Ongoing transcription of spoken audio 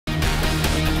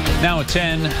Now at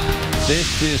 10,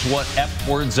 this is what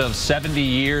upwards of 70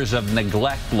 years of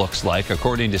neglect looks like,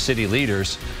 according to city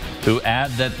leaders, who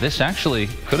add that this actually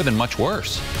could have been much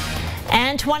worse.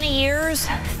 And 20 years,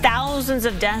 thousands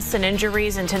of deaths and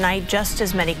injuries, and tonight just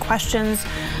as many questions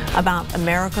about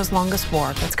America's longest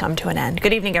war that's come to an end.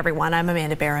 Good evening, everyone. I'm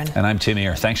Amanda Barron. And I'm Tim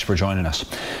Ear. Thanks for joining us.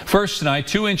 First tonight,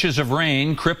 2 inches of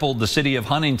rain crippled the city of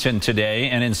Huntington today,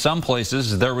 and in some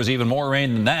places there was even more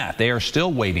rain than that. They are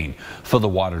still waiting for the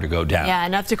water to go down. Yeah,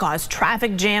 enough to cause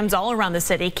traffic jams all around the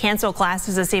city, cancel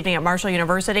classes this evening at Marshall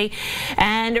University,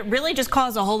 and really just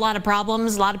cause a whole lot of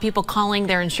problems. A lot of people calling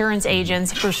their insurance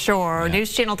agents for sure. Yeah.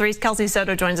 News Channel 3's Kelsey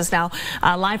Soto joins us now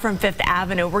live from 5th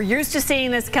Avenue. We're used to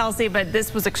seeing this, Kelsey, but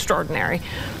this was extraordinary.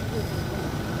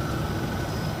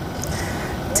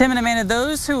 Tim and Amanda,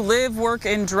 those who live, work,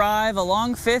 and drive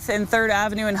along 5th and 3rd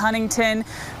Avenue in Huntington,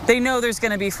 they know there's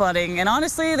going to be flooding. And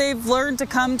honestly, they've learned to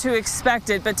come to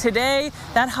expect it. But today,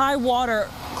 that high water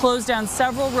closed down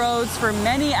several roads for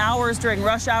many hours during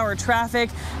rush hour traffic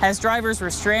as drivers were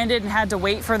stranded and had to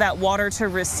wait for that water to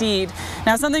recede.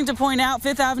 Now, something to point out,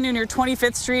 5th Avenue near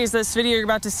 25th Street is this video you're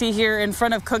about to see here in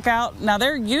front of Cookout. Now,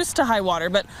 they're used to high water,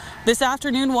 but this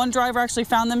afternoon, one driver actually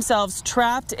found themselves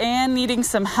trapped and needing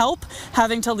some help,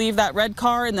 having to leave that red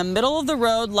car in the middle of the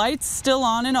road, lights still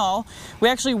on and all. We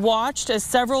actually watched as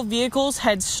several vehicles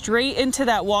head straight into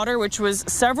that water, which was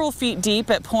several feet deep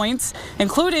at points,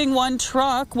 including one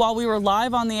truck, while we were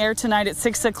live on the air tonight at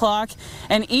 6 o'clock.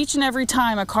 And each and every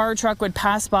time a car or truck would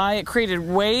pass by, it created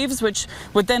waves which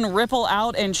would then ripple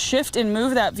out and shift and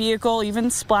move that vehicle, even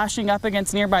splashing up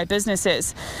against nearby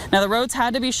businesses. Now, the roads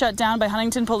had to be shut down by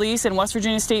Huntington Police and West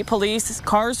Virginia State Police.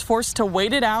 Cars forced to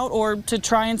wait it out or to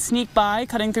try and sneak by,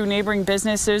 cutting through neighboring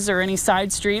businesses or any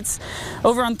side streets.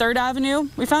 Over on 3rd Avenue,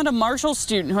 we found a Marshall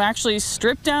student who actually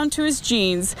stripped down to his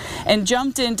jeans and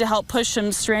jumped in to help push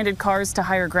some stranded cars to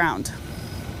higher ground.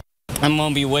 I'm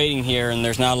gonna be waiting here, and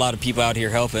there's not a lot of people out here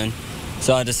helping.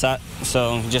 So I just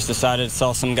decided,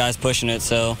 saw some guys pushing it.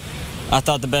 So I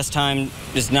thought the best time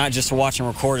is not just to watch and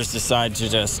record, is decide to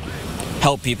just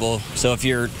help people. So if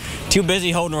you're too busy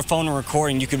holding a phone and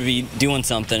recording, you could be doing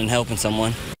something and helping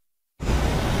someone.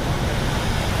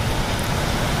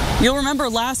 You'll remember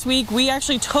last week we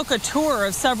actually took a tour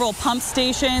of several pump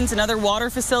stations and other water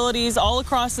facilities all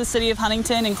across the city of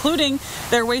Huntington, including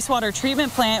their wastewater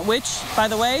treatment plant, which, by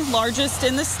the way, largest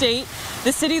in the state.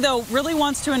 The city, though, really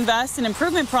wants to invest in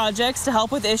improvement projects to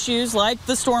help with issues like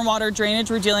the stormwater drainage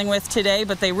we're dealing with today,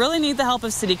 but they really need the help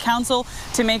of city council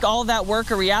to make all of that work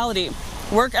a reality.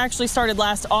 Work actually started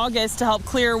last August to help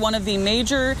clear one of the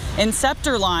major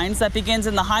inceptor lines that begins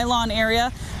in the High Lawn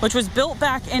area, which was built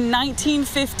back in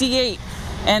 1958.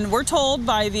 And we're told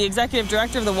by the executive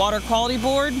director of the Water Quality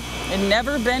Board, it had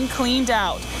never been cleaned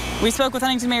out. We spoke with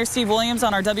Huntington Mayor Steve Williams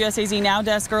on our WSAZ Now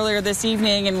desk earlier this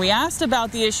evening, and we asked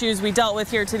about the issues we dealt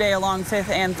with here today along 5th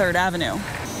and 3rd Avenue.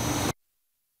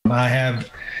 I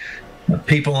have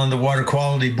people on the Water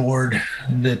Quality Board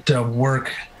that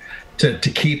work to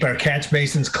keep our catch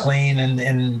basins clean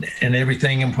and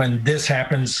everything. And when this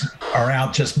happens, are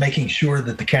out just making sure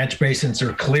that the catch basins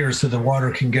are clear so the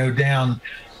water can go down.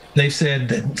 They've said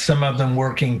that some of them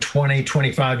working 20,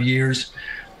 25 years,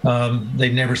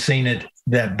 they've never seen it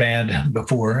that bad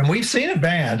before. And we've seen it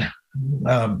bad,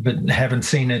 but haven't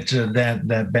seen it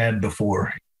that bad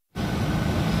before.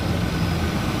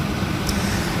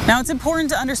 Now, it's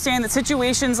important to understand that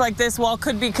situations like this, while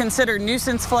could be considered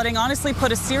nuisance flooding, honestly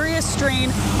put a serious strain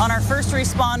on our first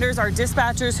responders, our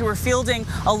dispatchers who were fielding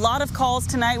a lot of calls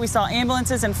tonight. We saw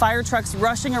ambulances and fire trucks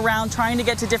rushing around trying to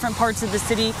get to different parts of the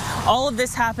city. All of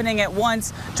this happening at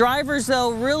once. Drivers,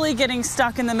 though, really getting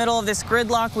stuck in the middle of this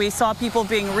gridlock. We saw people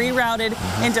being rerouted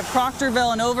into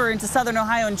Proctorville and over into Southern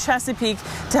Ohio and Chesapeake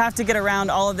to have to get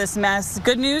around all of this mess.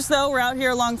 Good news, though, we're out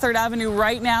here along 3rd Avenue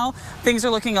right now. Things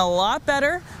are looking a lot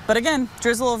better. But again,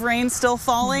 drizzle of rain still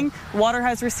falling. Water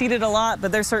has receded a lot,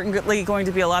 but there's certainly going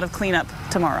to be a lot of cleanup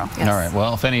tomorrow. Yes. All right.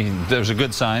 Well, if there's a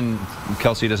good sign.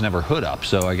 Kelsey doesn't have her hood up,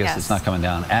 so I guess it's not coming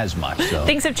down as much. So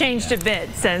things have changed a bit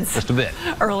since just a bit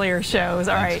earlier shows.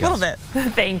 All right, a little bit.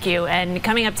 Thank you. And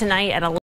coming up tonight at 11.